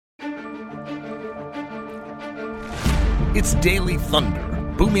It's Daily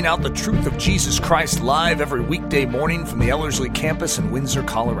Thunder, booming out the truth of Jesus Christ live every weekday morning from the Ellerslie campus in Windsor,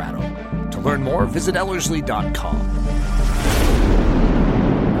 Colorado. To learn more, visit Ellerslie.com.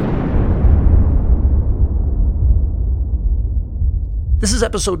 This is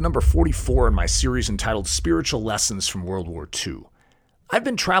episode number 44 in my series entitled Spiritual Lessons from World War II. I've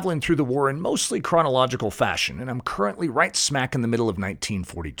been traveling through the war in mostly chronological fashion, and I'm currently right smack in the middle of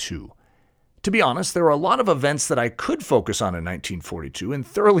 1942. To be honest, there are a lot of events that I could focus on in 1942 and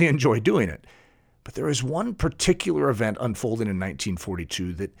thoroughly enjoy doing it. But there is one particular event unfolding in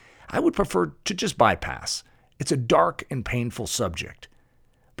 1942 that I would prefer to just bypass. It's a dark and painful subject.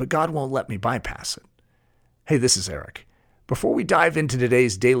 But God won't let me bypass it. Hey, this is Eric. Before we dive into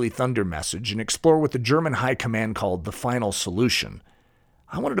today's Daily Thunder message and explore what the German High Command called the final solution,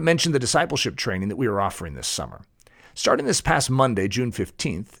 I wanted to mention the discipleship training that we are offering this summer. Starting this past Monday, June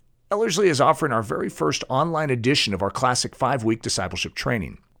 15th, Ellerslie is offering our very first online edition of our classic 5-week discipleship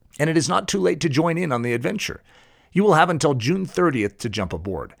training, and it is not too late to join in on the adventure. You will have until June 30th to jump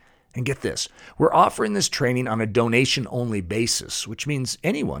aboard. And get this, we're offering this training on a donation-only basis, which means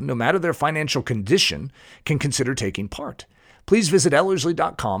anyone, no matter their financial condition, can consider taking part. Please visit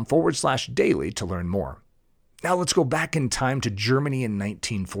Ellerslie.com/daily to learn more. Now let's go back in time to Germany in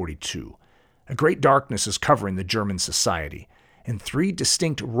 1942. A great darkness is covering the German society, and 3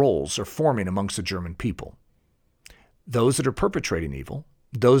 distinct roles are forming amongst the German people. Those that are perpetrating evil,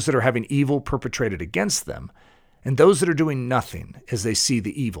 those that are having evil perpetrated against them, and those that are doing nothing as they see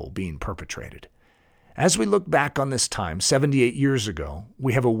the evil being perpetrated. As we look back on this time, 78 years ago,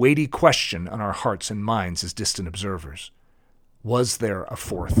 we have a weighty question on our hearts and minds as distant observers. Was there a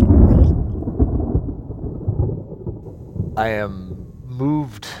fourth role? I am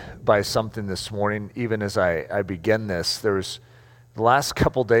moved by something this morning, even as I begin this. The last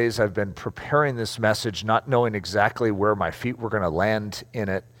couple days I've been preparing this message, not knowing exactly where my feet were going to land in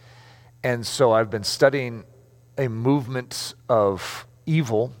it. And so I've been studying a movement of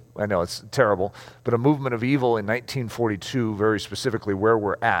evil. I know it's terrible, but a movement of evil in 1942, very specifically where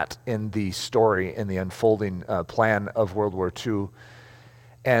we're at in the story, in the unfolding plan of World War II.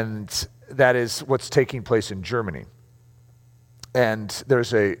 And that is what's taking place in Germany. And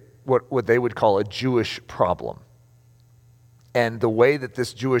there's what they would call a Jewish problem. And the way that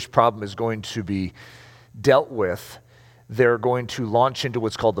this Jewish problem is going to be dealt with, they're going to launch into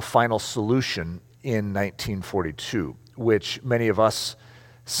what's called the final solution in 1942, which many of us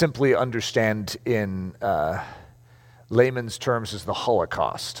simply understand in layman's terms as the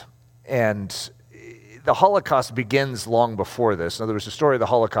Holocaust. And the Holocaust begins long before this. In other words, the story of the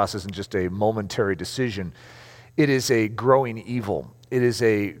Holocaust isn't just a momentary decision. It is a growing evil. It is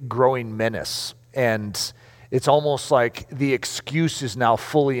a growing menace. And it's almost like the excuse is now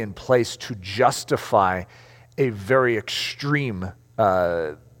fully in place to justify a very extreme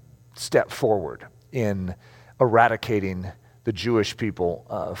step forward in eradicating the Jewish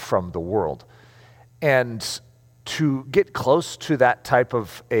people from the world. And to get close to that type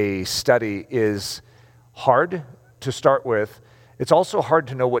of a study is hard to start with. It's also hard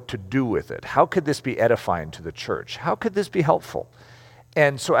to know what to do with it. How could this be edifying to the church? How could this be helpful?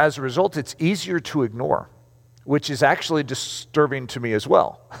 And so as a result, it's easier to ignore, which is actually disturbing to me as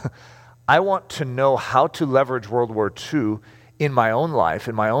well. I want to know how to leverage World War II in my own life,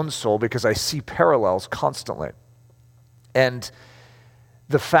 in my own soul, because I see parallels constantly. And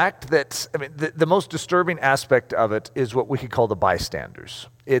the fact that, the most disturbing aspect of it is what we could call the bystanders.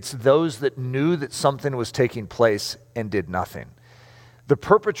 It's those that knew that something was taking place and did nothing. The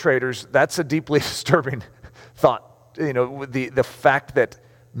perpetrators, that's a deeply disturbing thought. The fact that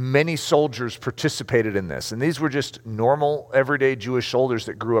many soldiers participated in this. And these were just normal, everyday Jewish soldiers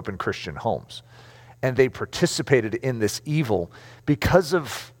that grew up in Christian homes. And they participated in this evil because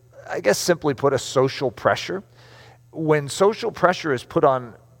of, I guess simply put, a social pressure. When social pressure is put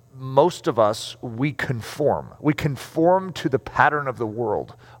on most of us, we conform. We conform to the pattern of the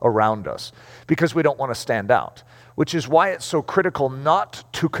world around us because we don't want to stand out, which is why it's so critical not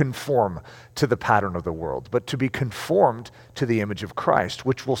to conform to the pattern of the world, but to be conformed to the image of Christ,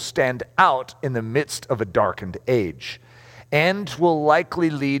 which will stand out in the midst of a darkened age and will likely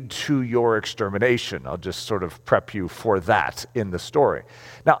lead to your extermination. I'll just sort of prep you for that in the story.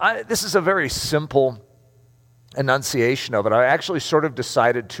 Now, this is a very simple enunciation of it. I actually sort of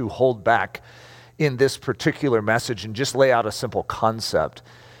decided to hold back in this particular message and just lay out a simple concept.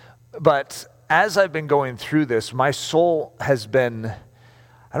 But as I've been going through this, my soul has been,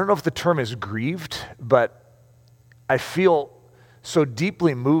 I don't know if the term is grieved, but I feel so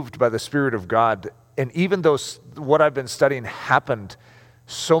deeply moved by the Spirit of God. And even though what I've been studying happened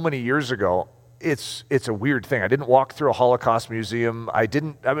so many years ago, it's a weird thing. I didn't walk through a Holocaust museum.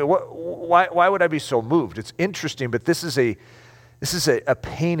 Why would I be so moved? It's interesting, but this is a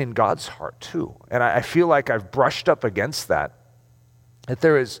pain in God's heart too. And I feel like I've brushed up against that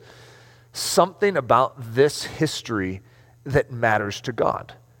there is something about this history that matters to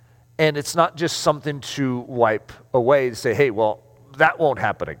God. And it's not just something to wipe away to say, hey, well, that won't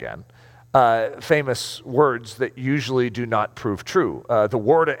happen again. Famous words that usually do not prove true. The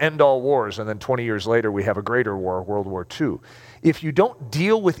war to end all wars, and then 20 years later we have a greater war, World War II. If you don't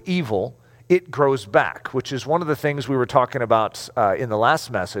deal with evil, it grows back, which is one of the things we were talking about in the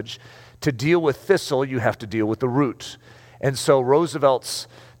last message. To deal with thistle, you have to deal with the root. And so Roosevelt's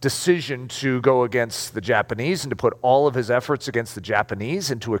decision to go against the Japanese and to put all of his efforts against the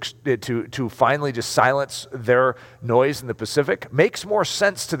Japanese and to finally just silence their noise in the Pacific makes more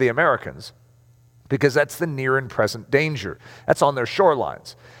sense to the Americans because that's the near and present danger. That's on their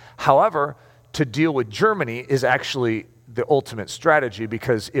shorelines. However, to deal with Germany is actually the ultimate strategy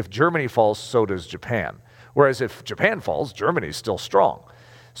because if Germany falls, so does Japan. Whereas if Japan falls, Germany's still strong.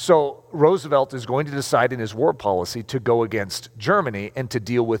 So Roosevelt is going to decide in his war policy to go against Germany and to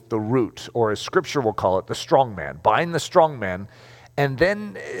deal with the root, or as Scripture will call it, the strong man. Bind the strong man, and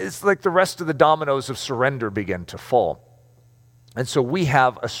then it's like the rest of the dominoes of surrender begin to fall. And so we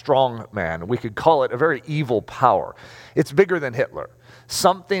have a strong man. We could call it a very evil power. It's bigger than Hitler.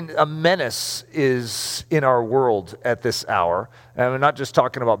 A menace is in our world at this hour. And I'm not just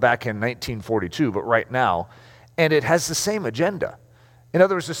talking about back in 1942, but right now. And it has the same agenda. In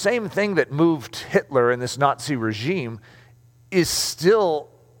other words, the same thing that moved Hitler and this Nazi regime is still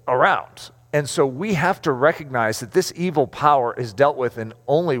around. And so we have to recognize that this evil power is dealt with in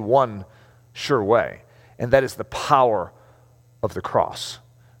only one sure way, and that is the power of the cross.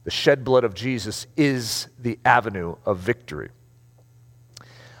 The shed blood of Jesus is the avenue of victory.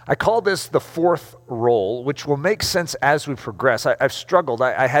 I call this the fourth role, which will make sense as we progress. I've struggled.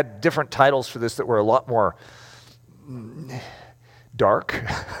 I had different titles for this that were a lot more dark.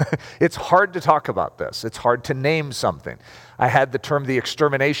 It's hard to talk about this. It's hard to name something. I had the term the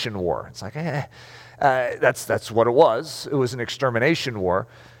extermination war. It's like, that's what it was. It was an extermination war.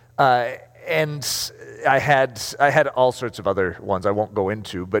 And I had all sorts of other ones I won't go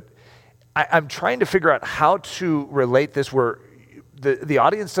into, but I'm trying to figure out how to relate this where the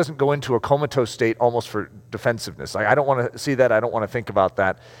audience doesn't go into a comatose state almost for defensiveness. I don't want to see that. I don't want to think about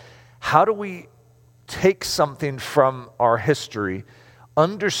that. How do we take something from our history,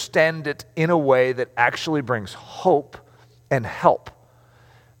 understand it in a way that actually brings hope and help?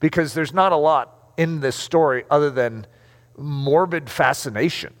 Because there's not a lot in this story other than morbid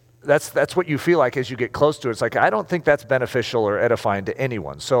fascination. That's what you feel like as you get close to it. It's like, I don't think that's beneficial or edifying to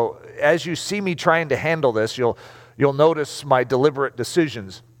anyone. So as you see me trying to handle this, you'll notice my deliberate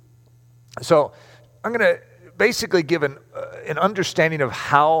decisions. So I'm going to basically give an understanding of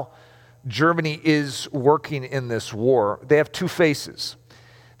how Germany is working in this war. They have two faces.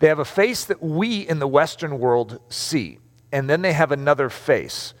 They have a face that we in the Western world see, and then they have another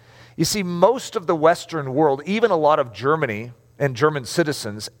face. You see, most of the Western world, even a lot of Germany and German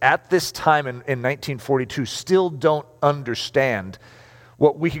citizens at this time in 1942 still don't understand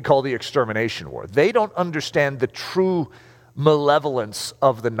what we could call the extermination war. They don't understand the true malevolence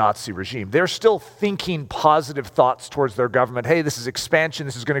of the Nazi regime. They're still thinking positive thoughts towards their government. Hey, this is expansion.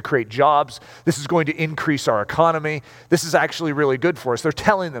 This is going to create jobs. This is going to increase our economy. This is actually really good for us. They're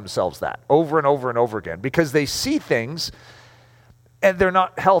telling themselves that over and over and over again because they see things and they're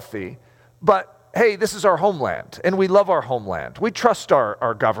not healthy. But hey, this is our homeland and we love our homeland. We trust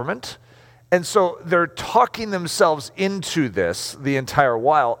our government. And so they're talking themselves into this the entire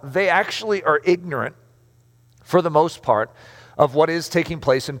while. They actually are ignorant, for the most part, of what is taking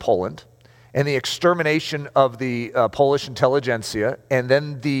place in Poland and the extermination of the Polish intelligentsia and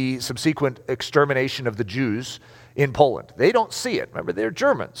then the subsequent extermination of the Jews in Poland. They don't see it. Remember, they're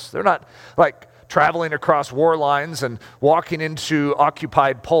Germans. They're not like traveling across war lines and walking into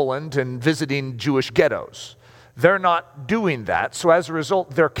occupied Poland and visiting Jewish ghettos. They're not doing that. So as a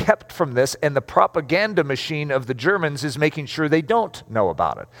result, they're kept from this, and the propaganda machine of the Germans is making sure they don't know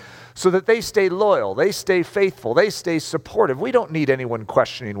about it, so that they stay loyal, they stay faithful, they stay supportive. We don't need anyone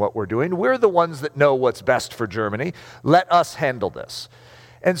questioning what we're doing. We're the ones that know what's best for Germany. Let us handle this.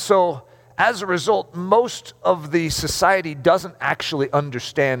 And so as a result, most of the society doesn't actually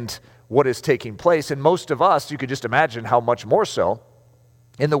understand what is taking place, and most of us, you could just imagine how much more so,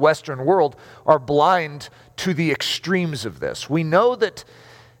 in the Western world, are blind to the extremes of this. We know that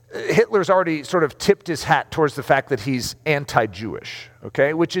Hitler's already sort of tipped his hat towards the fact that he's anti-Jewish,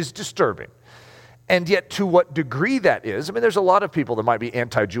 okay, which is disturbing. And yet to what degree that is, I mean, there's a lot of people that might be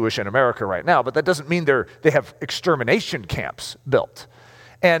anti-Jewish in America right now, but that doesn't mean they have extermination camps built.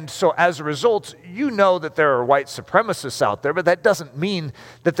 And so as a result, you know that there are white supremacists out there, but that doesn't mean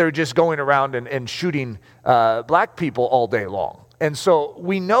that they're just going around and shooting black people all day long. And so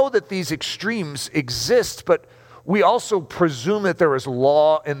we know that these extremes exist, but we also presume that there is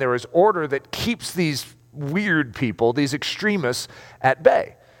law and there is order that keeps these weird people, these extremists, at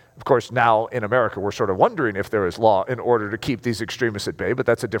bay. Of course, now in America, we're sort of wondering if there is law in order to keep these extremists at bay, but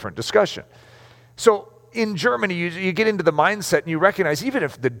that's a different discussion. So in Germany, you get into the mindset and you recognize even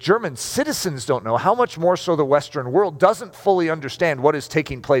if the German citizens don't know, how much more so the Western world doesn't fully understand what is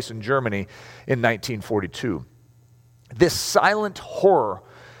taking place in Germany in 1942. This silent horror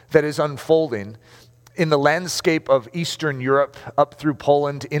that is unfolding in the landscape of Eastern Europe up through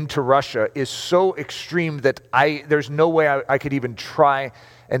Poland into Russia is so extreme that there's no way I could even try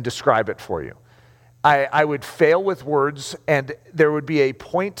and describe it for you. I would fail with words, and there would be a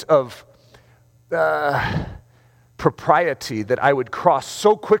point of propriety that I would cross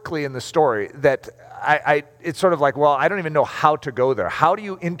so quickly in the story that it's sort of like, well, I don't even know how to go there. How do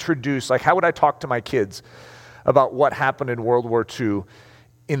you introduce, like how would I talk to my kids about what happened in World War II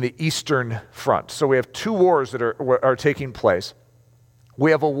in the Eastern Front? So we have two wars that are taking place.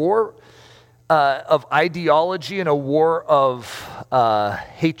 We have a war of ideology and a war of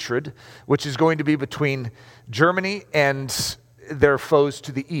hatred, which is going to be between Germany and their foes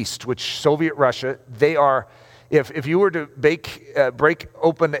to the east, which Soviet Russia. They are, if you were to break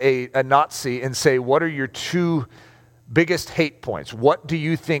open a Nazi and say, what are your two biggest hate points? What do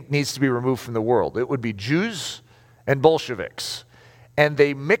you think needs to be removed from the world? It would be Jews and Bolsheviks. And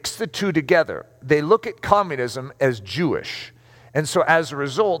they mix the two together. They look at communism as Jewish. And so as a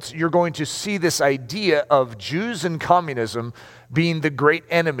result, you're going to see this idea of Jews and communism being the great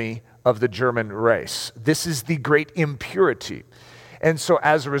enemy of the German race. This is the great impurity. And so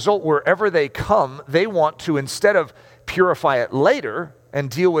as a result, wherever they come, they want to, instead of purify it later and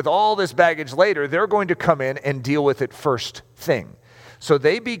deal with all this baggage later, they're going to come in and deal with it first thing. So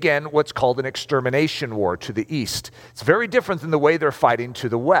they began what's called an extermination war to the east. It's very different than the way they're fighting to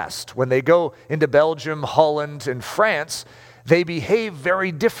the west. When they go into Belgium, Holland, and France, they behave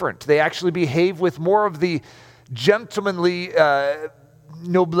very different. They actually behave with more of the gentlemanly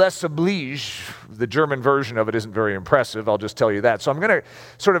noblesse oblige. The German version of it isn't very impressive, I'll just tell you that. So I'm going to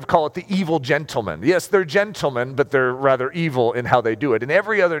sort of call it the evil gentleman. Yes, they're gentlemen, but they're rather evil in how they do it. And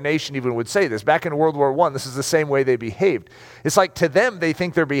every other nation even would say this. Back in World War I, this is the same way they behaved. It's like to them, they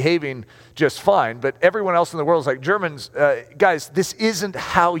think they're behaving just fine, but everyone else in the world is like, Germans, guys, this isn't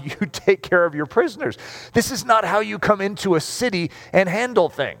how you take care of your prisoners. This is not how you come into a city and handle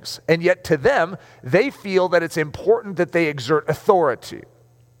things. And yet to them, they feel that it's important that they exert authority.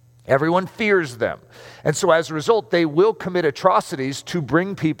 Everyone fears them. And so as a result, they will commit atrocities to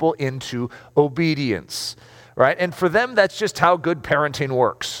bring people into obedience, right? And for them, that's just how good parenting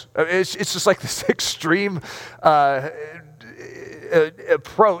works. It's just like this extreme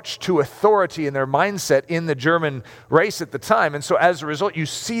approach to authority in their mindset in the German race at the time. And so as a result, you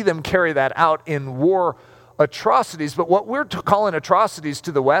see them carry that out in war atrocities. But what we're calling atrocities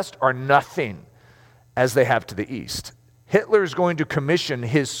to the West are nothing as they have to the East. Hitler is going to commission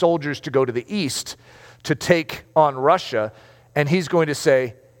his soldiers to go to the east to take on Russia, and he's going to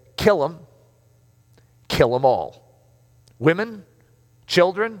say, kill them all. Women,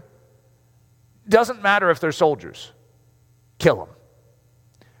 children, doesn't matter if they're soldiers, kill them.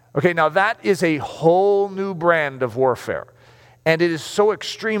 Okay, now that is a whole new brand of warfare, and it is so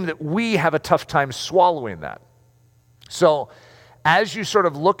extreme that we have a tough time swallowing that. So, as you sort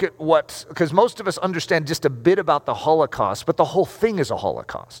of look at because most of us understand just a bit about the Holocaust, but the whole thing is a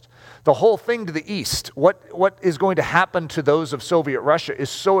Holocaust. The whole thing to the east, what is going to happen to those of Soviet Russia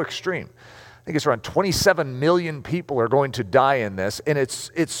is so extreme. I think it's around 27 million people are going to die in this, and it's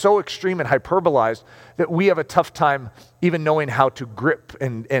so extreme and hyperbolized that we have a tough time even knowing how to grip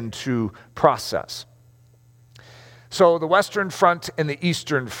and to process. So the Western Front and the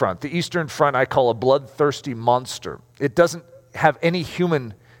Eastern Front. The Eastern Front I call a bloodthirsty monster. It doesn't have any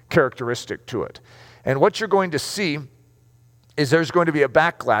human characteristic to it. And what you're going to see is there's going to be a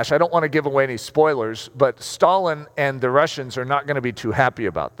backlash. I don't want to give away any spoilers, but Stalin and the Russians are not going to be too happy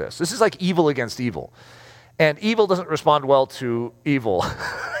about this. This is like evil against evil. And evil doesn't respond well to evil.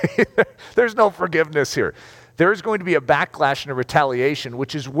 There's no forgiveness here. There's going to be a backlash and a retaliation,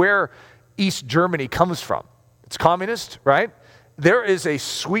 which is where East Germany comes from. It's communist, right? There is a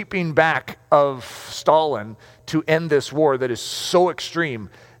sweeping back of Stalin to end this war that is so extreme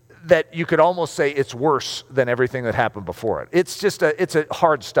that you could almost say it's worse than everything that happened before it. It's a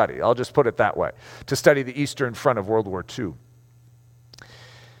hard study, I'll just put it that way, to study the Eastern Front of World War II.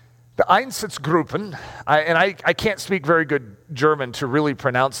 The Einsatzgruppen, I can't speak very good German to really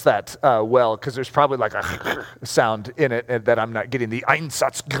pronounce that well, because there's probably like a sound in it that I'm not getting, the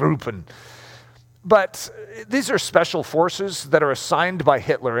Einsatzgruppen. But these are special forces that are assigned by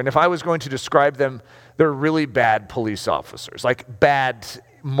Hitler, and if I was going to describe them, they're really bad police officers, like bad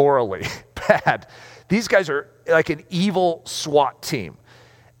morally, bad. These guys are like an evil SWAT team.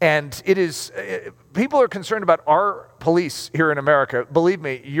 And it is, people are concerned about our police here in America. Believe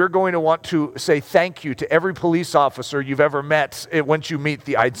me, you're going to want to say thank you to every police officer you've ever met once you meet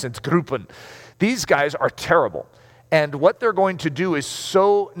the Einsatzgruppen. These guys are terrible. And what they're going to do is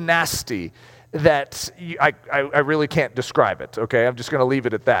so nasty that I really can't describe it, okay? I'm just going to leave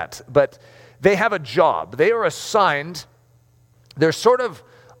it at that. But they have a job. They are assigned, they're sort of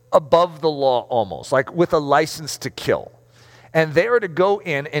above the law almost, like with a license to kill. And they are to go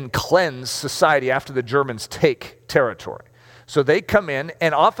in and cleanse society after the Germans take territory. So they come in,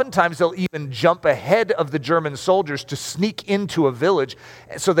 and oftentimes they'll even jump ahead of the German soldiers to sneak into a village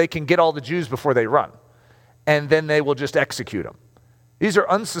so they can get all the Jews before they run. And then they will just execute them. These are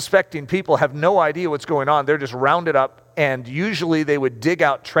unsuspecting people, have no idea what's going on. They're just rounded up, and usually they would dig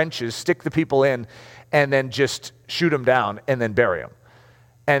out trenches, stick the people in, and then just shoot them down and then bury them.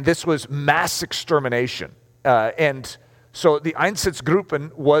 And this was mass extermination. So the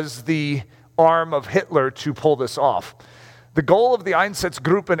Einsatzgruppen was the arm of Hitler to pull this off. The goal of the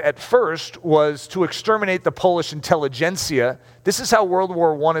Einsatzgruppen at first was to exterminate the Polish intelligentsia. This is how World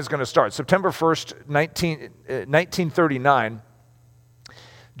War I is going to start. September 1st, 1939,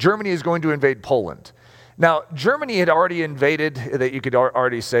 Germany is going to invade Poland. Now, Germany had already invaded, that you could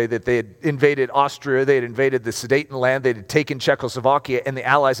already say that they had invaded Austria, they had invaded the Sudetenland, they had taken Czechoslovakia, and the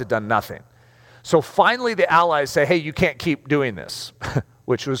Allies had done nothing. So finally the Allies say, hey, you can't keep doing this,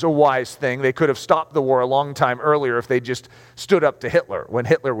 which was a wise thing. They could have stopped the war a long time earlier if they just stood up to Hitler when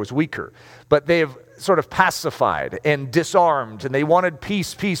Hitler was weaker. But they have sort of pacified and disarmed, and they wanted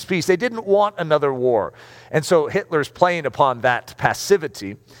peace, peace, peace. They didn't want another war. And so Hitler's playing upon that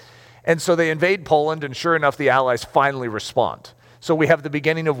passivity. And so they invade Poland, and sure enough, the Allies finally respond. So we have the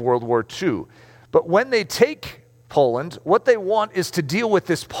beginning of World War II. But when they take Poland, what they want is to deal with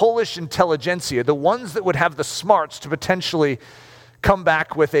this Polish intelligentsia, the ones that would have the smarts to potentially come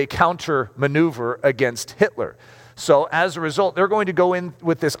back with a counter maneuver against Hitler. So as a result, they're going to go in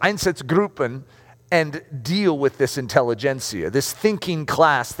with this Einsatzgruppen and deal with this intelligentsia, this thinking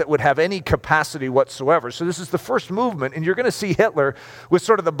class that would have any capacity whatsoever. So this is the first movement, and you're going to see Hitler with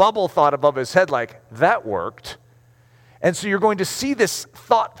sort of the bubble thought above his head like, that worked. And so you're going to see this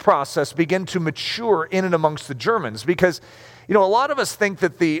thought process begin to mature in and amongst the Germans because, a lot of us think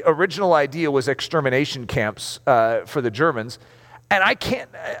that the original idea was extermination camps for the Germans. And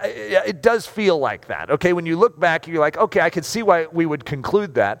it does feel like that. Okay, when you look back, you're like, okay, I can see why we would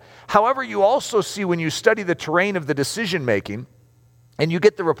conclude that. However, you also see when you study the terrain of the decision making and you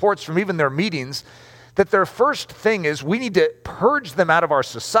get the reports from even their meetings that their first thing is we need to purge them out of our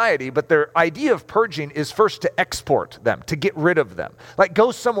society, but their idea of purging is first to export them, to get rid of them. Like,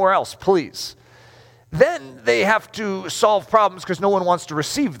 go somewhere else, please. Then they have to solve problems because no one wants to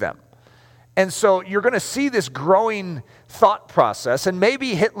receive them. And so you're going to see this growing thought process, and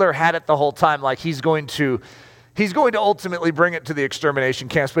maybe Hitler had it the whole time, like he's going to ultimately bring it to the extermination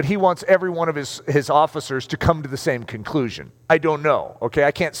camps, but he wants every one of his officers to come to the same conclusion. I don't know, okay?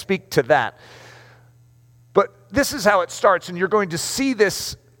 I can't speak to that. But this is how it starts, and you're going to see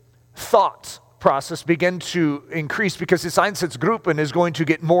this thought process begin to increase because this Einsatzgruppen is going to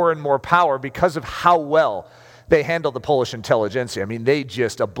get more and more power because of how well they handled the Polish intelligentsia. I mean, they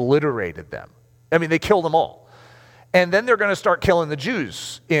just obliterated them. I mean, they killed them all. And then they're going to start killing the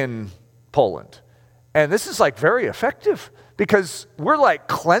Jews in Poland. And this is like very effective because we're like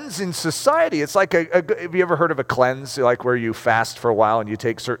cleansing society. It's like have you ever heard of a cleanse, like where you fast for a while and you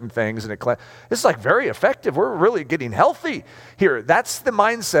take certain things and it's like very effective. We're really getting healthy here. That's the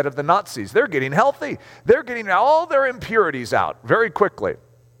mindset of the Nazis. They're getting healthy. They're getting all their impurities out very quickly.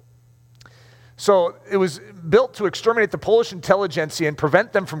 So it was built to exterminate the Polish intelligentsia and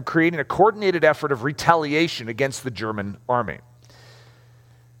prevent them from creating a coordinated effort of retaliation against the German army.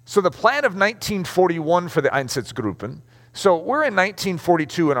 So the plan of 1941 for the Einsatzgruppen, so we're in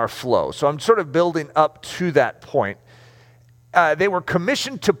 1942 in our flow, so I'm sort of building up to that point. They were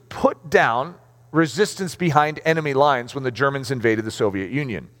commissioned to put down resistance behind enemy lines when the Germans invaded the Soviet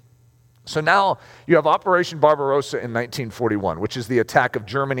Union. So now you have Operation Barbarossa in 1941, which is the attack of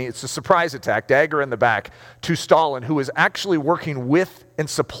Germany. It's a surprise attack, dagger in the back, to Stalin, who was actually working with and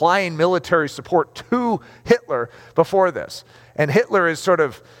supplying military support to Hitler before this. And Hitler is sort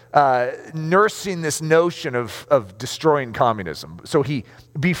of nursing this notion of destroying communism. So he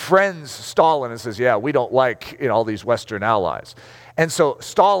befriends Stalin and says, yeah, we don't like all these Western allies. And so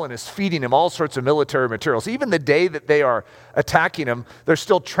Stalin is feeding him all sorts of military materials. Even the day that they are attacking him, there's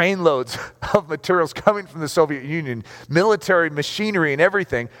still trainloads of materials coming from the Soviet Union, military machinery and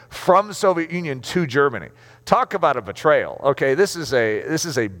everything from the Soviet Union to Germany. Talk about a betrayal. Okay, this is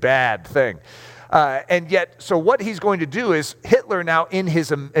a bad thing. And yet, so what he's going to do is Hitler now in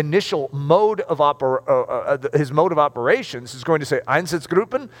his initial mode of operations is going to say,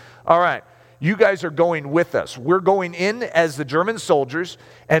 Einsatzgruppen, all right, you guys are going with us. We're going in as the German soldiers,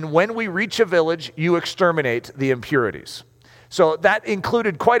 and when we reach a village, you exterminate the impurities. So that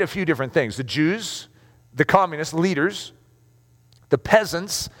included quite a few different things. The Jews, the communist leaders, the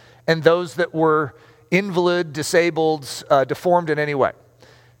peasants, and those that were invalid, disabled, deformed in any way.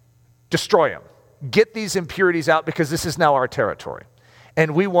 Destroy them. Get these impurities out because this is now our territory.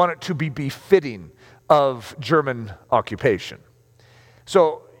 And we want it to be befitting of German occupation.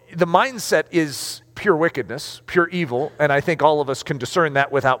 So the mindset is pure wickedness, pure evil, and I think all of us can discern that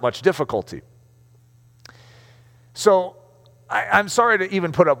without much difficulty. So I'm sorry to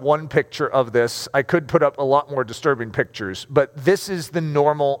even put up one picture of this. I could put up a lot more disturbing pictures, but this is the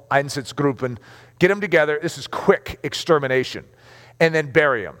normal Einsatzgruppen. Get them together. This is quick extermination, and then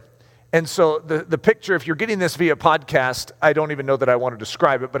bury them. And so the picture, if you're getting this via podcast, I don't even know that I want to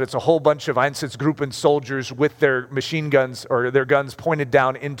describe it, but it's a whole bunch of Einsatzgruppen soldiers with their machine guns or their guns pointed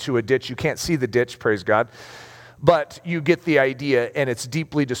down into a ditch. You can't see the ditch, praise God, but you get the idea, and it's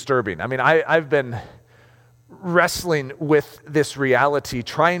deeply disturbing. I mean, I've been wrestling with this reality,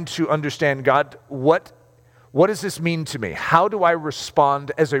 trying to understand, God, what does this mean to me? How do I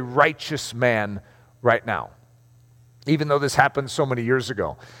respond as a righteous man right now, even though this happened so many years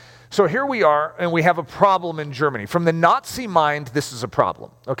ago? So here we are, and we have a problem in Germany. From the Nazi mind, this is a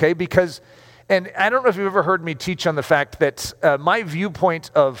problem, okay? Because, and I don't know if you've ever heard me teach on the fact that my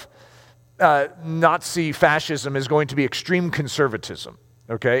viewpoint of Nazi fascism is going to be extreme conservatism,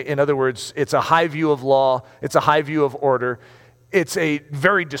 okay? In other words, it's a high view of law, it's a high view of order, it's a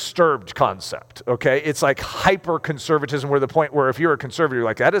very disturbed concept, okay? It's like hyper-conservatism, where the point where if you're a conservative, you're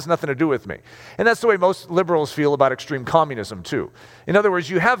like, that has nothing to do with me. And that's the way most liberals feel about extreme communism, too. In other words,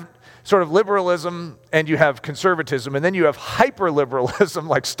 you have sort of liberalism, and you have conservatism, and then you have hyper-liberalism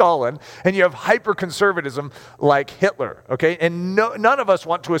like Stalin, and you have hyper-conservatism like Hitler, okay? And none of us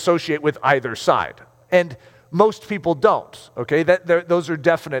want to associate with either side. And most people don't, okay? Those are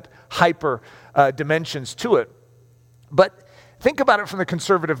definite hyper dimensions to it. But think about it from the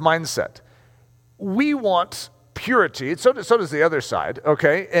conservative mindset. We want purity. So does the other side,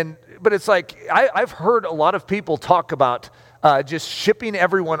 okay? But it's like, I've heard a lot of people talk about just shipping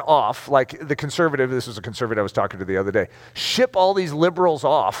everyone off, like the conservative, this was a conservative I was talking to the other day, ship all these liberals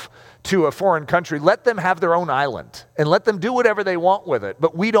off to a foreign country, let them have their own island, and let them do whatever they want with it,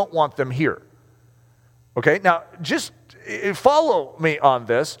 but we don't want them here. Okay, now just follow me on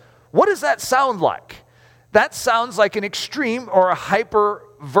this. What does that sound like? That sounds like an extreme or a hyper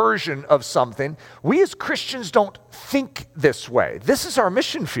version of something. We as Christians don't think this way. This is our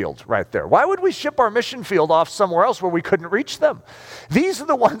mission field right there. Why would we ship our mission field off somewhere else where we couldn't reach them? These are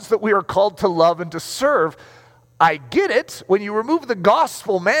the ones that we are called to love and to serve. I get it. When you remove the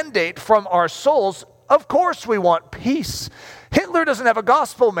gospel mandate from our souls, of course we want peace. Hitler doesn't have a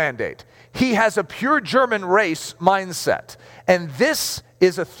gospel mandate. He has a pure German race mindset. And this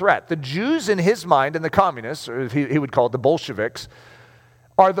is a threat. The Jews in his mind, and the communists, or he would call it the Bolsheviks,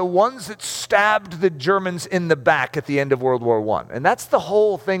 are the ones that stabbed the Germans in the back at the end of World War I. And that's the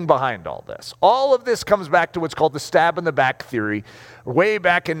whole thing behind all this. All of this comes back to what's called the stab in the back theory. Way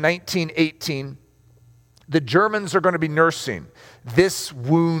back in 1918, the Germans are going to be nursing this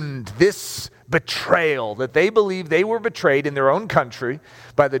wound, this betrayal, that they believe they were betrayed in their own country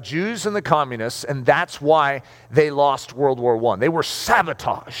by the Jews and the communists, and that's why they lost World War I. They were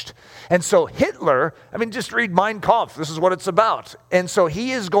sabotaged. And so Hitler, just read Mein Kampf. This is what it's about. And so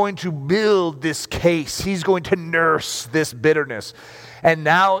he is going to build this case. He's going to nurse this bitterness. And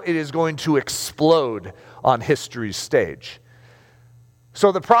now it is going to explode on history's stage.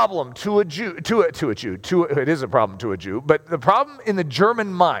 So the problem it is a problem to a Jew, but the problem in the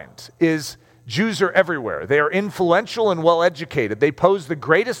German mind is Jews are everywhere. They are influential and well-educated. They pose the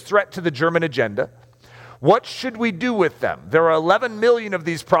greatest threat to the German agenda. What should we do with them? There are 11 million of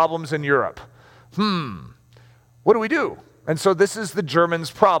these problems in Europe. What do we do? And so this is the Germans'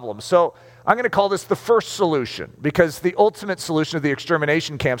 problem. So I'm going to call this the first solution, because the ultimate solution of the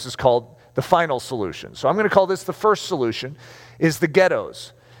extermination camps is called the final solution. So I'm going to call this the first solution, is the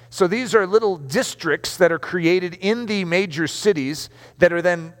ghettos. So these are little districts that are created in the major cities that are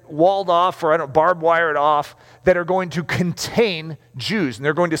then walled off, or barbed wired off, that are going to contain Jews. And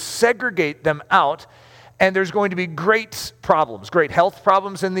they're going to segregate them out. And there's going to be great problems, great health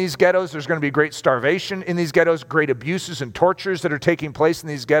problems in these ghettos. There's going to be great starvation in these ghettos, great abuses and tortures that are taking place in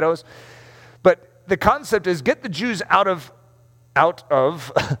these ghettos. But the concept is get the Jews out of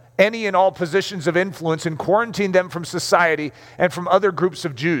any and all positions of influence and quarantine them from society and from other groups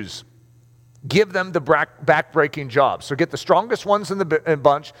of Jews. Give them the back-breaking jobs. So get the strongest ones in the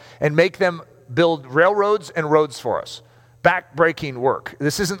bunch and make them build railroads and roads for us. Back-breaking work.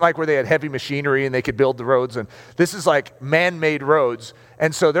 This isn't like where they had heavy machinery and they could build the roads. And this is like man-made roads.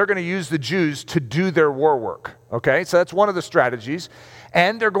 And so they're going to use the Jews to do their war work. Okay, so that's one of the strategies.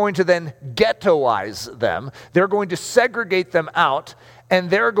 And they're going to then ghettoize them. They're going to segregate them out.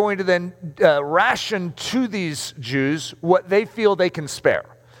 And they're going to then ration to these Jews what they feel they can spare.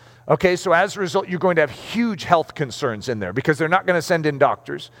 Okay, so as a result, you're going to have huge health concerns in there because they're not going to send in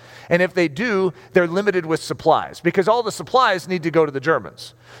doctors. And if they do, they're limited with supplies because all the supplies need to go to the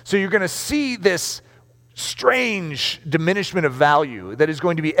Germans. So you're going to see this strange diminishment of value that is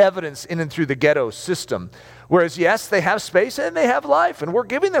going to be evidenced in and through the ghetto system. Whereas, yes, they have space and they have life, and we're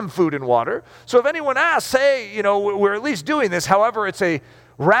giving them food and water. So if anyone asks, hey, we're at least doing this. However, it's a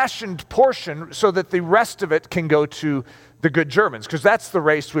rationed portion so that the rest of it can go to the good Germans, because that's the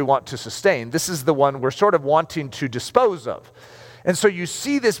race we want to sustain. This is the one we're sort of wanting to dispose of. And so you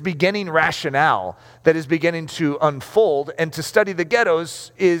see this beginning rationale that is beginning to unfold, and to study the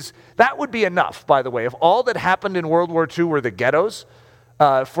ghettos that would be enough, by the way. If all that happened in World War II were the ghettos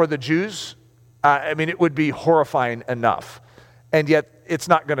for the Jews, it would be horrifying enough. And yet it's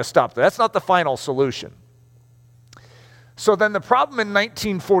not going to stop there. That's not the final solution. So then the problem in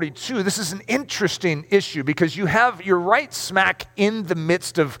 1942, this is an interesting issue because you're right smack in the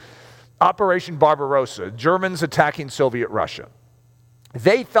midst of Operation Barbarossa, Germans attacking Soviet Russia.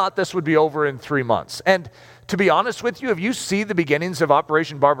 They thought this would be over in 3 months. And to be honest with you, if you see the beginnings of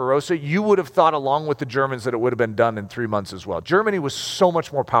Operation Barbarossa, you would have thought along with the Germans that it would have been done in 3 months as well. Germany was so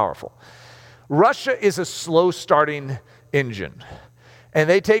much more powerful. Russia is a slow starting engine. And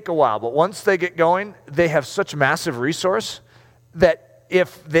they take a while, but once they get going, they have such massive resource that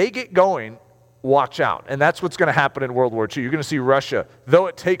if they get going, watch out. And that's what's going to happen in World War II. You're going to see Russia, though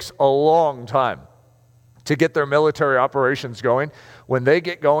it takes a long time to get their military operations going, when they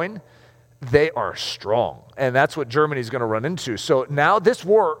get going, they are strong. And that's what Germany's going to run into. So now this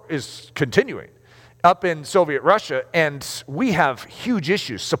war is continuing up in Soviet Russia, and we have huge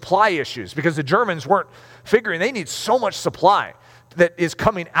issues, supply issues, because the Germans weren't figuring they need so much supply that is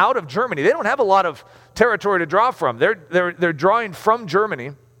coming out of Germany. They don't have a lot of territory to draw from. They're drawing from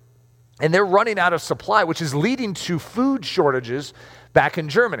Germany, and they're running out of supply, which is leading to food shortages back in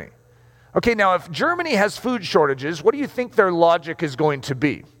Germany. Okay, now if Germany has food shortages, what do you think their logic is going to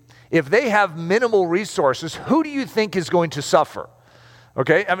be? If they have minimal resources, who do you think is going to suffer?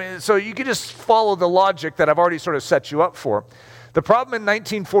 Okay, so you can just follow the logic that I've already sort of set you up for. The problem in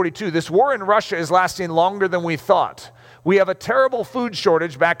 1942, this war in Russia is lasting longer than we thought. We have a terrible food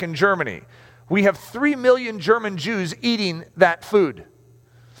shortage back in Germany. We have 3 million German Jews eating that food.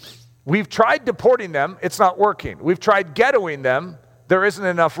 We've tried deporting them. It's not working. We've tried ghettoing them. There isn't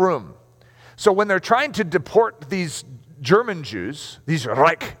enough room. So when they're trying to deport these German Jews, these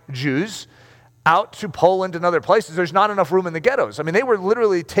Reich Jews, out to Poland and other places, there's not enough room in the ghettos. They were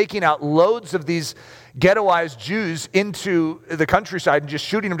literally taking out loads of these ghettoized Jews into the countryside and just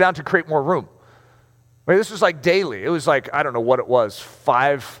shooting them down to create more room. This was like daily. It was like, I don't know what it was,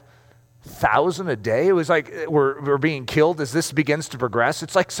 5,000 a day. It was like we're being killed as this begins to progress.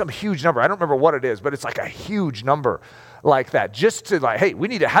 It's like some huge number. I don't remember what it is, but it's like a huge number like that. Just to hey,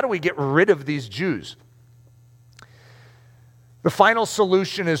 how do we get rid of these Jews? The final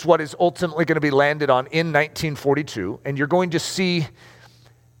solution is what is ultimately going to be landed on in 1942, and you're going to see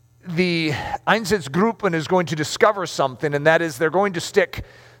the Einsatzgruppen is going to discover something, and that is they're going to stick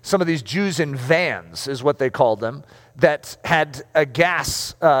some of these Jews in vans, is what they called them, that had a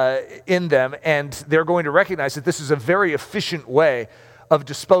gas in them, and they're going to recognize that this is a very efficient way of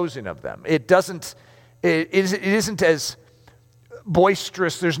disposing of them. It isn't as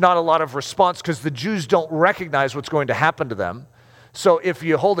boisterous. There's not a lot of response because the Jews don't recognize what's going to happen to them. So if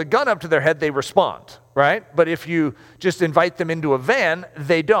you hold a gun up to their head, they respond, right? But if you just invite them into a van,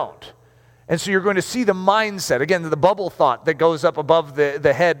 they don't. And so you're going to see the mindset, again, the bubble thought that goes up above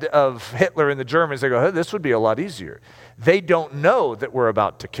the head of Hitler and the Germans. They go, hey, this would be a lot easier. They don't know that we're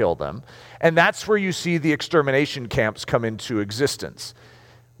about to kill them. And that's where you see the extermination camps come into existence.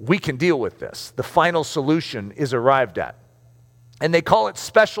 We can deal with this. The final solution is arrived at. And they call it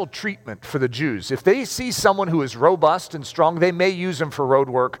special treatment for the Jews. If they see someone who is robust and strong, they may use them for road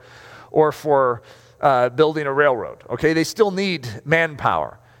work or for building a railroad. Okay, they still need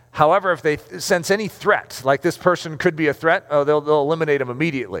manpower. However, if they sense any threat, like this person could be a threat, they'll eliminate them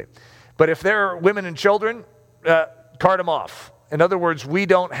immediately. But if they're women and children, cart them off. In other words, we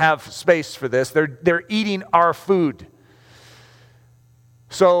don't have space for this. They're eating our food.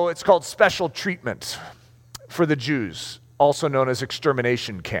 So it's called special treatment for the Jews, also known as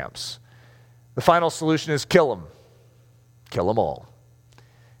extermination camps. The final solution is kill them. Kill them all.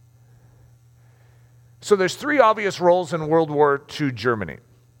 So there's three obvious roles in World War II Germany.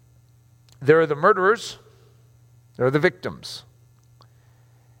 There are the murderers, there are the victims,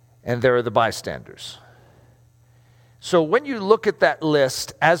 and there are the bystanders. So when you look at that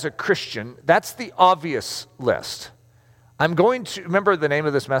list as a Christian, that's the obvious list. I'm going to, remember the name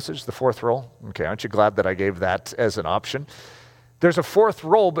of this message, the fourth role? Okay, aren't you glad that I gave that as an option? There's a fourth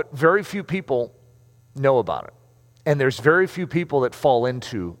role, but very few people know about it. And there's very few people that fall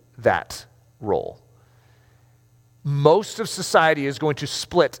into that role. Most of society is going to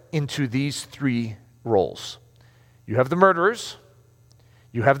split into these three roles. You have the murderers,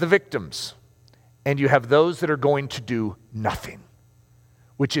 you have the victims, and you have those that are going to do nothing,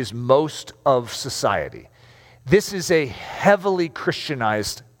 which is most of society. This is a heavily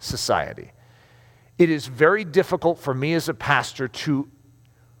Christianized society. It is very difficult for me as a pastor to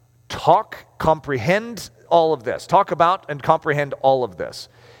comprehend all of this, talk about and comprehend all of this.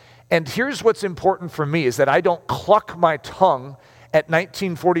 And here's what's important for me is that I don't cluck my tongue at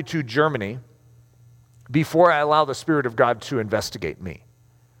 1942 Germany before I allow the Spirit of God to investigate me.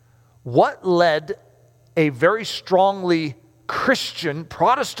 What led a very strongly Christian,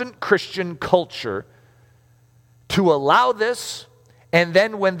 Protestant Christian culture to allow this, and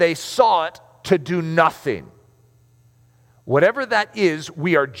then when they saw it, to do nothing? Whatever that is,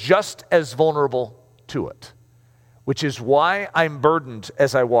 we are just as vulnerable to it, which is why I'm burdened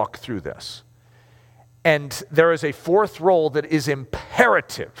as I walk through this. And there is a fourth role that is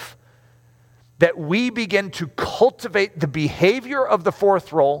imperative, that we begin to cultivate the behavior of the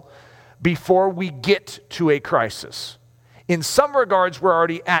fourth role before we get to a crisis. In some regards, we're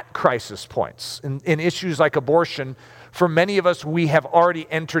already at crisis points. In issues like abortion, for many of us, we have already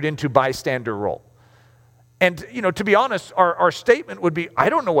entered into bystander role. And, to be honest, our statement would be, I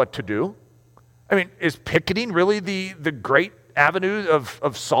don't know what to do. I mean, is picketing really the great avenue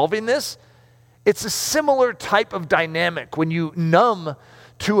of solving this? It's a similar type of dynamic when you numb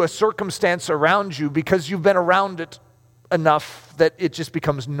to a circumstance around you because you've been around it enough that it just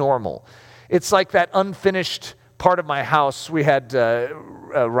becomes normal. It's like that unfinished part of my house. We had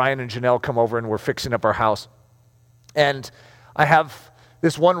Ryan and Janelle come over and we're fixing up our house. And I have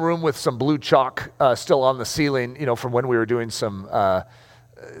this one room with some blue chalk still on the ceiling, from when we were doing some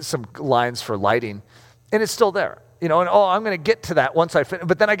lines for lighting. And it's still there. I'm going to get to that once I finish.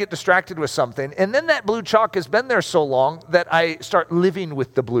 But then I get distracted with something. And then that blue chalk has been there so long that I start living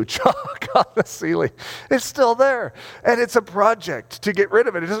with the blue chalk on the ceiling. It's still there. And it's a project to get rid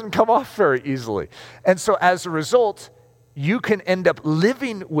of it. It doesn't come off very easily. And so as a result, you can end up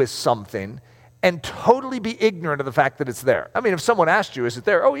living with something and totally be ignorant of the fact that it's there. I mean, if someone asked you, is it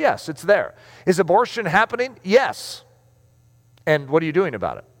there? Oh, yes, it's there. Is abortion happening? Yes. And what are you doing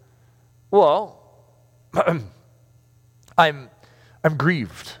about it? Well, I'm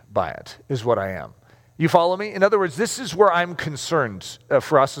grieved by it, is what I am. You follow me? In other words, this is where I'm concerned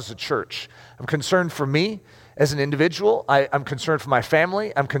for us as a church. I'm concerned for me as an individual. I'm concerned for my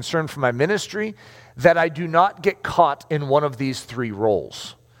family. I'm concerned for my ministry, that I do not get caught in one of these three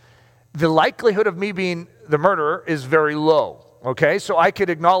roles. The likelihood of me being the murderer is very low, okay? So I could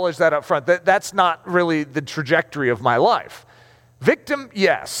acknowledge that up front. That's not really the trajectory of my life. Victim,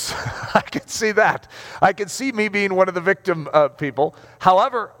 yes, I can see that. I can see me being one of the victim people.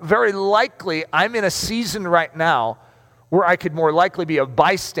 However, very likely, I'm in a season right now where I could more likely be a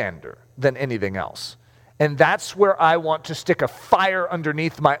bystander than anything else. And that's where I want to stick a fire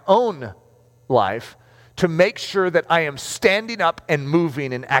underneath my own life to make sure that I am standing up and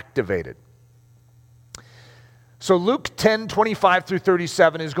moving and activated. So Luke 10:25 through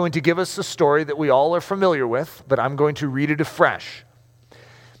 37 is going to give us a story that we all are familiar with, but I'm going to read it afresh.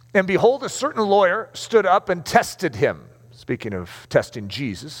 And behold, a certain lawyer stood up and tested him, speaking of testing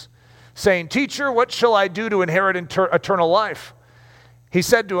Jesus, saying, "Teacher, what shall I do to inherit eternal life?" He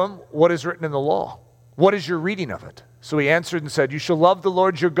said to him, "What is written in the law? What is your reading of it?" So he answered and said, "You shall love the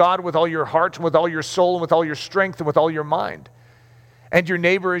Lord your God with all your heart and with all your soul and with all your strength and with all your mind, and your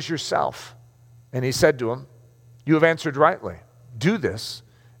neighbor as yourself." And he said to him, "You have answered rightly. Do this,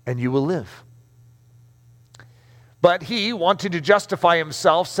 and you will live." But he, wanting to justify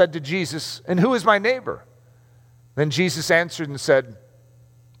himself, said to Jesus, "And who is my neighbor?" Then Jesus answered and said,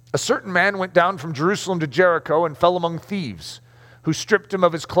 "A certain man went down from Jerusalem to Jericho and fell among thieves, who stripped him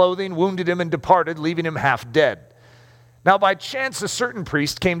of his clothing, wounded him, and departed, leaving him half dead. Now by chance a certain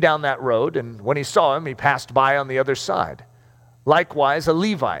priest came down that road, and when he saw him, he passed by on the other side. Likewise a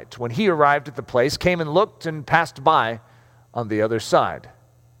Levite, when he arrived at the place, came and looked and passed by on the other side."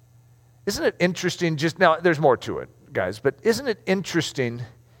 Isn't it interesting, now there's more to it, guys, but isn't it interesting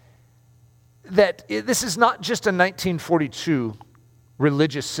that this is not just a 1942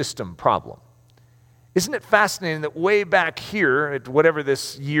 religious system problem? Isn't it fascinating that way back here, at whatever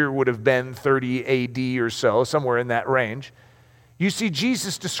this year would have been, 30 AD or so, somewhere in that range, you see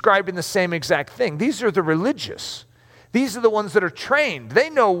Jesus describing the same exact thing. These are the religious. These are the ones that are trained. They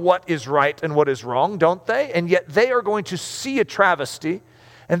know what is right and what is wrong, don't they? And yet they are going to see a travesty,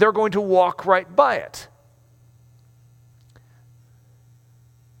 and they're going to walk right by it.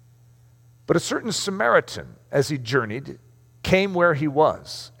 But a certain Samaritan, as he journeyed, came where he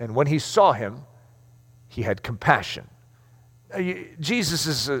was, and when he saw him, he had compassion. Jesus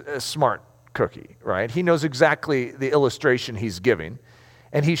is a smart cookie, right? He knows exactly the illustration he's giving,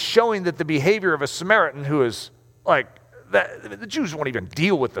 and he's showing that the behavior of a Samaritan who is like, the Jews won't even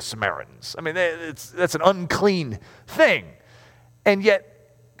deal with the Samaritans. I mean, that's an unclean thing. And yet,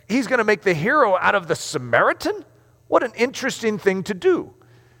 he's going to make the hero out of the Samaritan? What an interesting thing to do.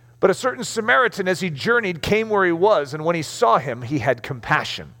 But a certain Samaritan, as he journeyed, came where he was, and when he saw him, he had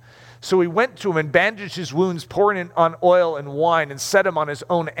compassion. So he went to him and bandaged his wounds, pouring on oil and wine, and set him on his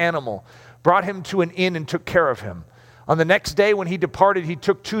own animal, brought him to an inn, and took care of him. On the next day when he departed, he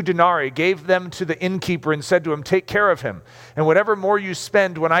took 2 denarii, gave them to the innkeeper, and said to him, "Take care of him, and whatever more you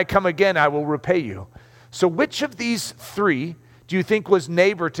spend, when I come again, I will repay you." So which of these 3 do you think was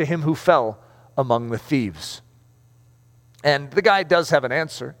neighbor to him who fell among the thieves? And the guy does have an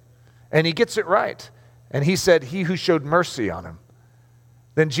answer, and he gets it right. And he said, "He who showed mercy on him."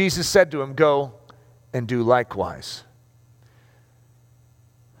 Then Jesus said to him, "Go and do likewise."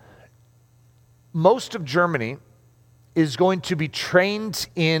 Most of Germany is going to be trained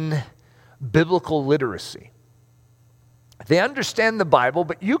in biblical literacy. They understand the Bible,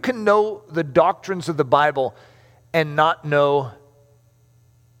 but you can know the doctrines of the Bible and not know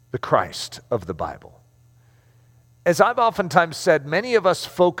the Christ of the Bible. As I've oftentimes said, many of us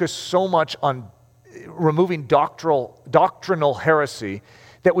focus so much on removing doctrinal heresy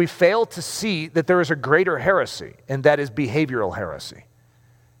that we fail to see that there is a greater heresy, and that is behavioral heresy.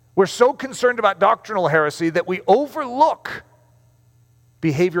 We're so concerned about doctrinal heresy that we overlook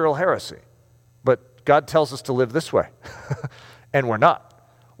behavioral heresy. But God tells us to live this way, and we're not.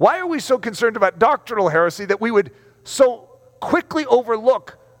 Why are we so concerned about doctrinal heresy that we would so quickly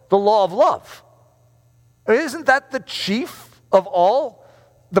overlook the law of love? Isn't that the chief of all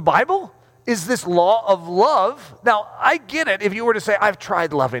the Bible? Is this law of love? Now, I get it if you were to say, "I've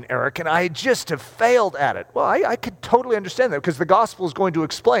tried loving Eric and I just have failed at it." Well, I could totally understand that, because the gospel is going to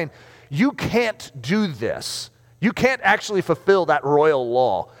explain you can't do this. You can't actually fulfill that royal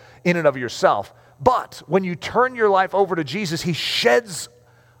law in and of yourself. But when you turn your life over to Jesus, he sheds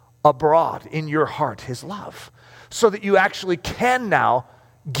abroad in your heart his love, so that you actually can now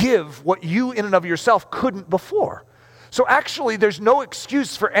give what you in and of yourself couldn't before. So actually, there's no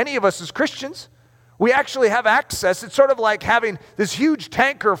excuse for any of us as Christians. We actually have access. It's sort of like having this huge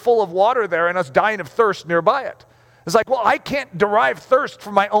tanker full of water there and us dying of thirst nearby it. It's like, well, I can't derive thirst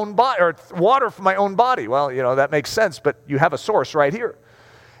from my own body, or water from my own body. Well, that makes sense, but you have a source right here.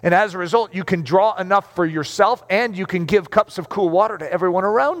 And as a result, you can draw enough for yourself, and you can give cups of cool water to everyone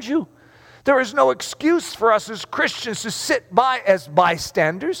around you. There is no excuse for us as Christians to sit by as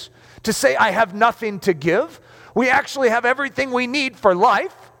bystanders, to say, "I have nothing to give." We actually have everything we need for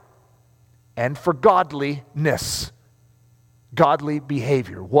life and for godliness, godly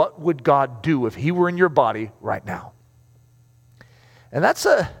behavior. What would God do if he were in your body right now? And that's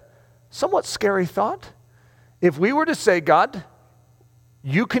a somewhat scary thought. If we were to say, "God,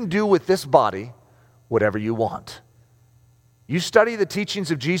 you can do with this body whatever you want." You study the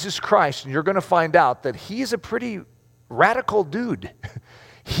teachings of Jesus Christ, and you're going to find out that he is a pretty radical dude.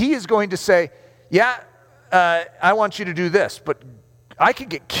 He is going to say, "Yeah, I want you to do this, but I could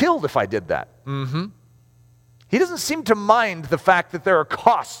get killed if I did that." He doesn't seem to mind the fact that there are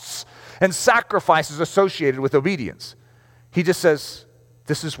costs and sacrifices associated with obedience. He just says,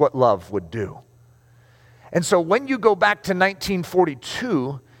 This is what love would do. And so when you go back to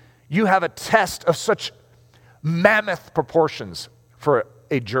 1942, you have a test of such mammoth proportions for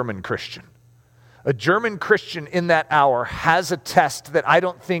a German Christian. A German Christian in that hour has a test that I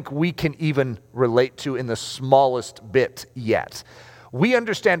don't think we can even relate to in the smallest bit yet. We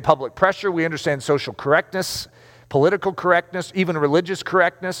understand public pressure, we understand social correctness, political correctness, even religious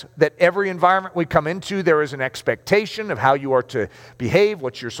correctness, that every environment we come into, there is an expectation of how you are to behave,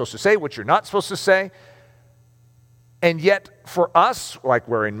 what you're supposed to say, what you're not supposed to say. And yet, for us, like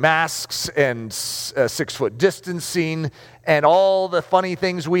wearing masks and 6-foot distancing and all the funny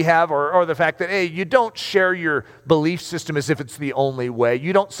things we have, or the fact that, hey, you don't share your belief system as if it's the only way.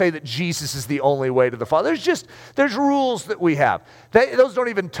 You don't say that Jesus is the only way to the Father. There's rules that we have. Those don't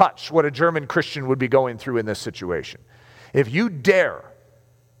even touch what a German Christian would be going through in this situation. If you dare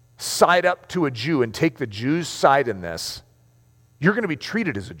side up to a Jew and take the Jew's side in this, you're going to be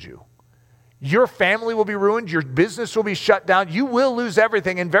treated as a Jew. Your family will be ruined. Your business will be shut down. You will lose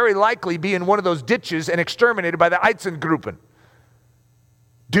everything and very likely be in one of those ditches and exterminated by the Einsatzgruppen.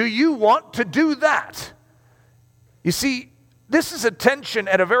 Do you want to do that? You see, this is a tension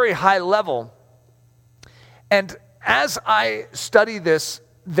at a very high level. And as I study this,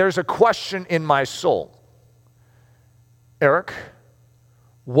 there's a question in my soul. Eric,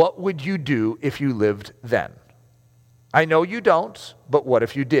 what would you do if you lived then? I know you don't, but what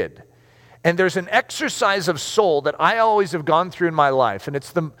if you did? And there's an exercise of soul that I always have gone through in my life, and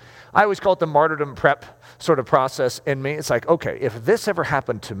I always call it the martyrdom prep sort of process in me. It's like, okay, if this ever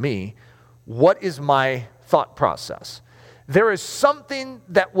happened to me, what is my thought process? There is something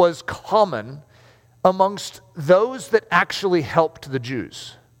that was common amongst those that actually helped the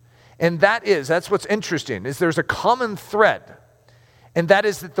Jews. And that's what's interesting, is there's a common thread, and that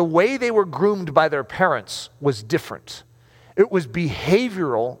is that the way they were groomed by their parents was different. It was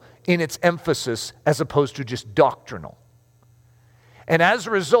behavioral in its emphasis as opposed to just doctrinal. And as a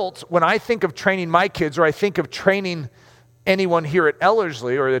result, when I think of training my kids, or I think of training anyone here at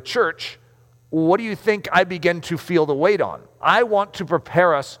Ellerslie or the church, what do you think I begin to feel the weight on? I want to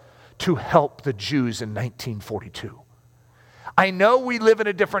prepare us to help the Jews in 1942. I know we live in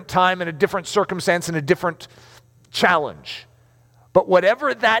a different time, in a different circumstance, in a different challenge. But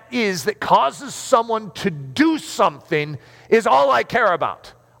whatever that is that causes someone to do something is all I care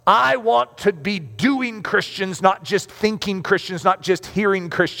about. I want to be doing Christians, not just thinking Christians, not just hearing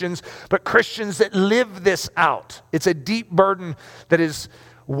Christians, but Christians that live this out. It's a deep burden that is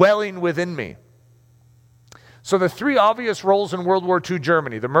welling within me. So the three obvious roles in World War II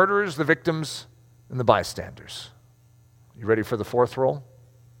Germany: the murderers, the victims, and the bystanders. You ready for the fourth role?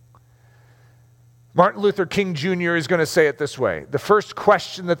 Martin Luther King Jr. is going to say it this way. The first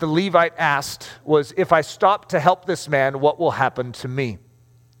question that the Levite asked was, if I stop to help this man, what will happen to me?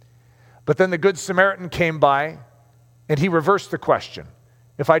 But then the Good Samaritan came by, and he reversed the question.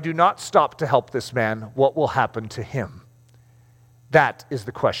 If I do not stop to help this man, what will happen to him? That is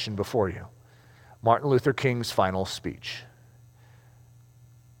the question before you. Martin Luther King's final speech.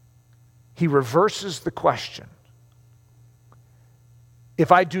 He reverses the question.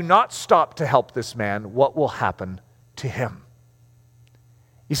 If I do not stop to help this man, what will happen to him?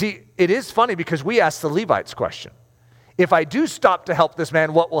 You see, it is funny because we asked the Levites question. If I do stop to help this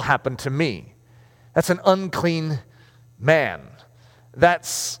man, what will happen to me? That's an unclean man.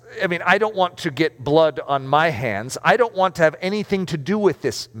 I don't want to get blood on my hands. I don't want to have anything to do with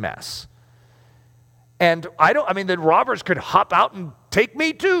this mess. And the robbers could hop out and take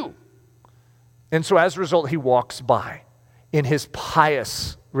me too. And so as a result, he walks by in his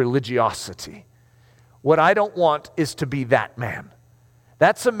pious religiosity. What I don't want is to be that man.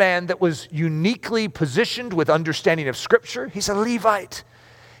 That's a man that was uniquely positioned with understanding of Scripture. He's a Levite.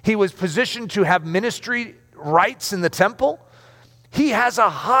 He was positioned to have ministry rights in the temple. He has a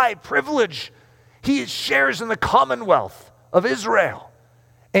high privilege. He shares in the commonwealth of Israel.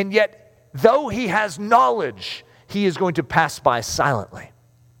 And yet, though he has knowledge, he is going to pass by silently.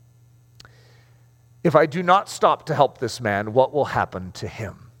 If I do not stop to help this man, what will happen to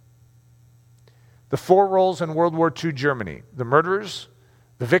him? The four roles in World War II Germany: the murderers,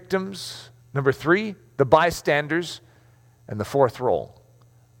 the victims, number 3, the bystanders, and the fourth role,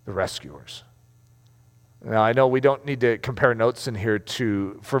 the rescuers. Now, I know we don't need to compare notes in here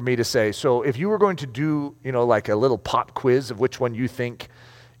for me to say, so if you were going to do, like a little pop quiz of which one you think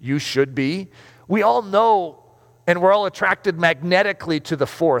you should be, we all know and we're all attracted magnetically to the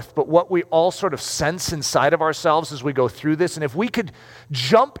fourth, but what we all sort of sense inside of ourselves as we go through this, and if we could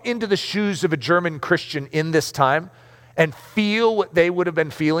jump into the shoes of a German Christian in this time and feel what they would have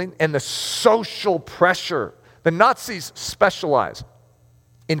been feeling and the social pressure. The Nazis specialize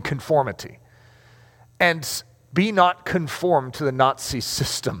in conformity. And be not conformed to the Nazi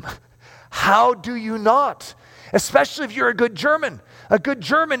system. How do you not? Especially if you're a good German. A good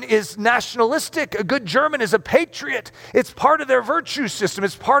German is nationalistic. A good German is a patriot. It's part of their virtue system.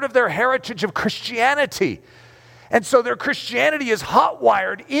 It's part of their heritage of Christianity. And so their Christianity is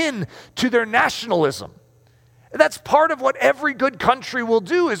hot-wired into their nationalism. That's part of what every good country will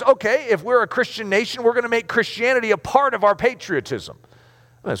do is, okay, if we're a Christian nation, we're going to make Christianity a part of our patriotism.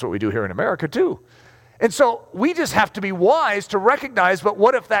 That's what we do here in America too. And so we just have to be wise to recognize, but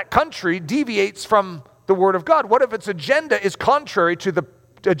what if that country deviates from the Word of God? What if its agenda is contrary to the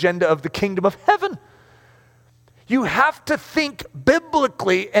agenda of the kingdom of heaven? You have to think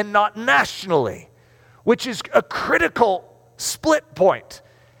biblically and not nationally, which is a critical split point.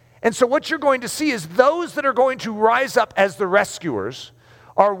 And so what you're going to see is those that are going to rise up as the rescuers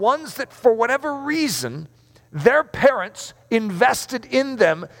are ones that, for whatever reason, their parents invested in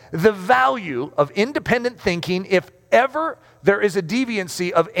them the value of independent thinking. If ever there is a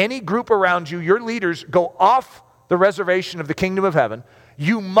deviancy of any group around you, your leaders go off the reservation of the kingdom of heaven,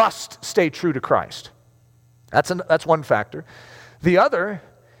 you must stay true to Christ. That's one factor. The other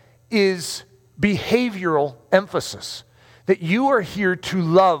is behavioral emphasis, that you are here to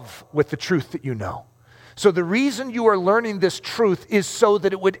love with the truth that you know. So the reason you are learning this truth is so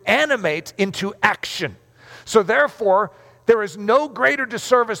that it would animate into action. So therefore, there is no greater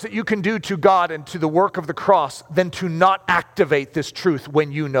disservice that you can do to God and to the work of the cross than to not activate this truth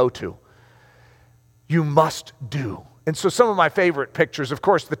when you know to. You must do. And so some of my favorite pictures, of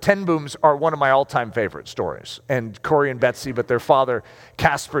course, the Ten Booms are one of my all-time favorite stories. And Corey and Betsy, but their father,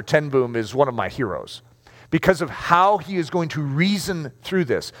 Casper Ten Boom, is one of my heroes because of how he is going to reason through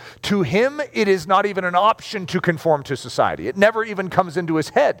this. To him, it is not even an option to conform to society. It never even comes into his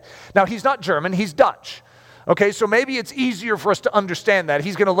head. Now, he's not German, he's Dutch. Okay, so maybe it's easier for us to understand that.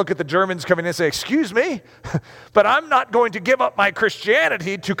 He's going to look at the Germans coming in and say, excuse me, but I'm not going to give up my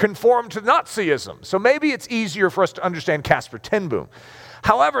Christianity to conform to Nazism. So maybe it's easier for us to understand Casper Ten Boom.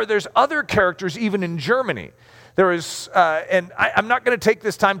 However, there's other characters even in Germany. There is, and I'm not going to take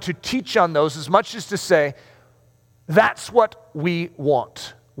this time to teach on those as much as to say, that's what we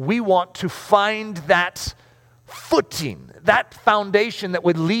want. We want to find that footing, that foundation that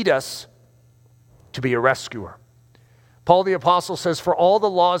would lead us to be a rescuer. Paul the Apostle says, for all the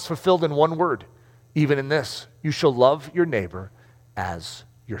law is fulfilled in one word, even in this, you shall love your neighbor as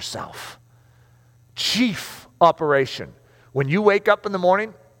yourself. Chief operation. When you wake up in the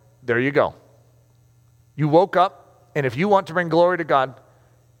morning, there you go. You woke up, and if you want to bring glory to God,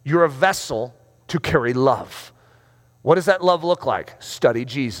 you're a vessel to carry love. What does that love look like? Study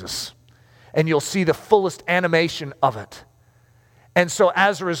Jesus, and you'll see the fullest animation of it. And so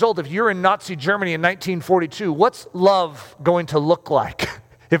as a result, if you're in Nazi Germany in 1942, what's love going to look like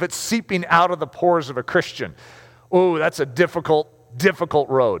if it's seeping out of the pores of a Christian? Oh, that's a difficult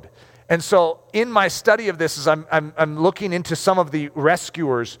road. And so in my study of this, as I'm looking into some of the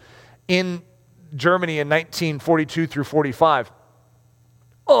rescuers in Germany in 1942 through 45.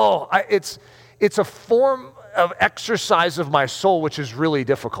 It's a form of exercise of my soul, which is really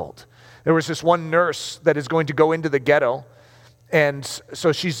difficult. There was this one nurse that is going to go into the ghetto. And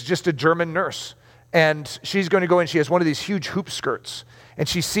so she's just a German nurse. And she's going to go in, she has one of these huge hoop skirts. And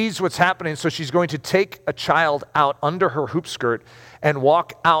she sees what's happening, so she's going to take a child out under her hoop skirt and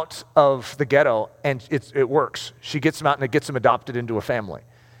walk out of the ghetto, and it works. She gets him out, and it gets him adopted into a family.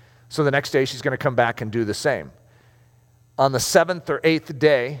 So the next day, she's going to come back and do the same. On the 7th or 8th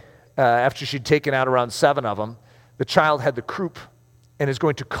day, after she'd taken out around 7 of them, the child had the croup and is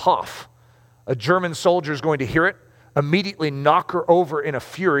going to cough. A German soldier is going to hear it, immediately knock her over in a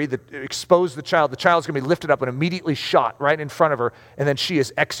fury that exposed the child. The child's going to be lifted up and immediately shot right in front of her, and then she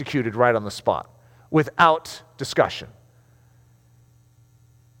is executed right on the spot without discussion.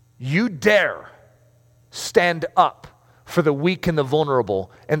 You dare stand up for the weak and the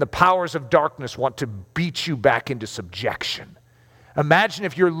vulnerable, and the powers of darkness want to beat you back into subjection. Imagine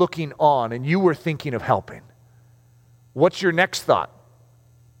if you're looking on and you were thinking of helping. What's your next thought?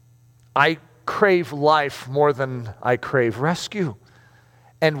 I crave life more than I crave rescue.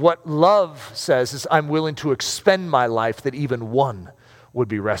 And what love says is I'm willing to expend my life that even one would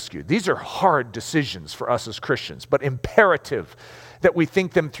be rescued. These are hard decisions for us as Christians, but imperative that we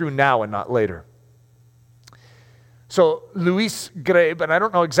think them through now and not later. So Louise Grebe, and I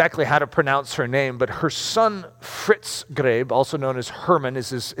don't know exactly how to pronounce her name, but her son Fritz Grebe, also known as Herman, is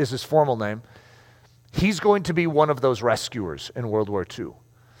his formal name. He's going to be one of those rescuers in World War II.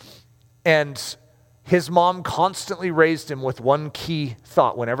 And his mom constantly raised him with one key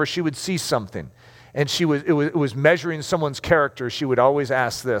thought whenever she would see something. and it was measuring someone's character, she would always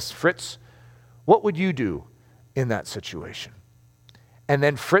ask this, Fritz, what would you do in that situation? And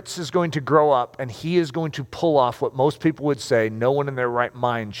then Fritz is going to grow up, and he is going to pull off what most people would say no one in their right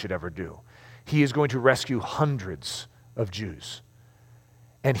mind should ever do. He is going to rescue hundreds of Jews.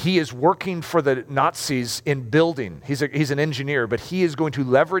 And he is working for the Nazis in building. He's an engineer, but he is going to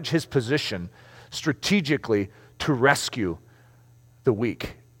leverage his position strategically to rescue the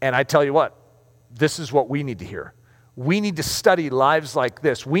weak. And I tell you what, this is what we need to hear. We need to study lives like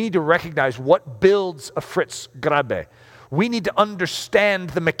this. We need to recognize what builds a Fritz Grabe. We need to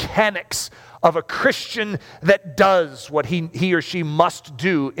understand the mechanics of a Christian that does what he or she must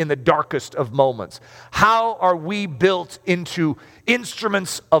do in the darkest of moments. How are we built into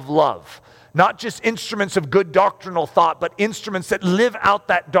instruments of love? Not just instruments of good doctrinal thought, but instruments that live out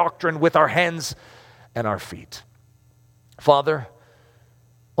that doctrine with our hands and our feet. Father,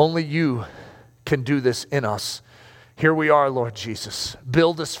 only you can do this in us. Here we are, Lord Jesus.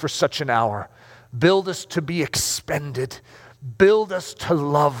 Build us for such an hour. Build us to be expended. Build us to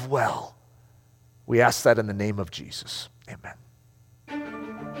love well. We ask that in the name of Jesus. Amen.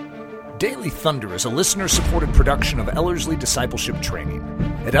 Daily Thunder is a listener-supported production of Ellerslie Discipleship Training.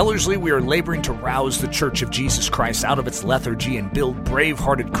 At Ellerslie, we are laboring to rouse the Church of Jesus Christ out of its lethargy and build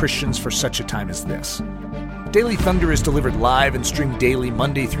brave-hearted Christians for such a time as this. Daily Thunder is delivered live and streamed daily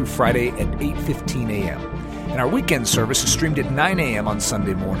Monday through Friday at 8:15 a.m. And our weekend service is streamed at 9 a.m. on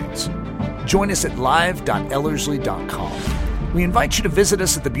Sunday mornings. Join us at live.ellerslie.com. We invite you to visit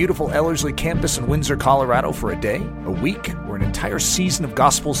us at the beautiful Ellerslie campus in Windsor, Colorado for a day, a week, or an entire season of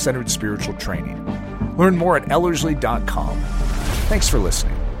gospel-centered spiritual training. Learn more at ellerslie.com. Thanks for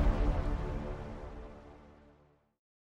listening.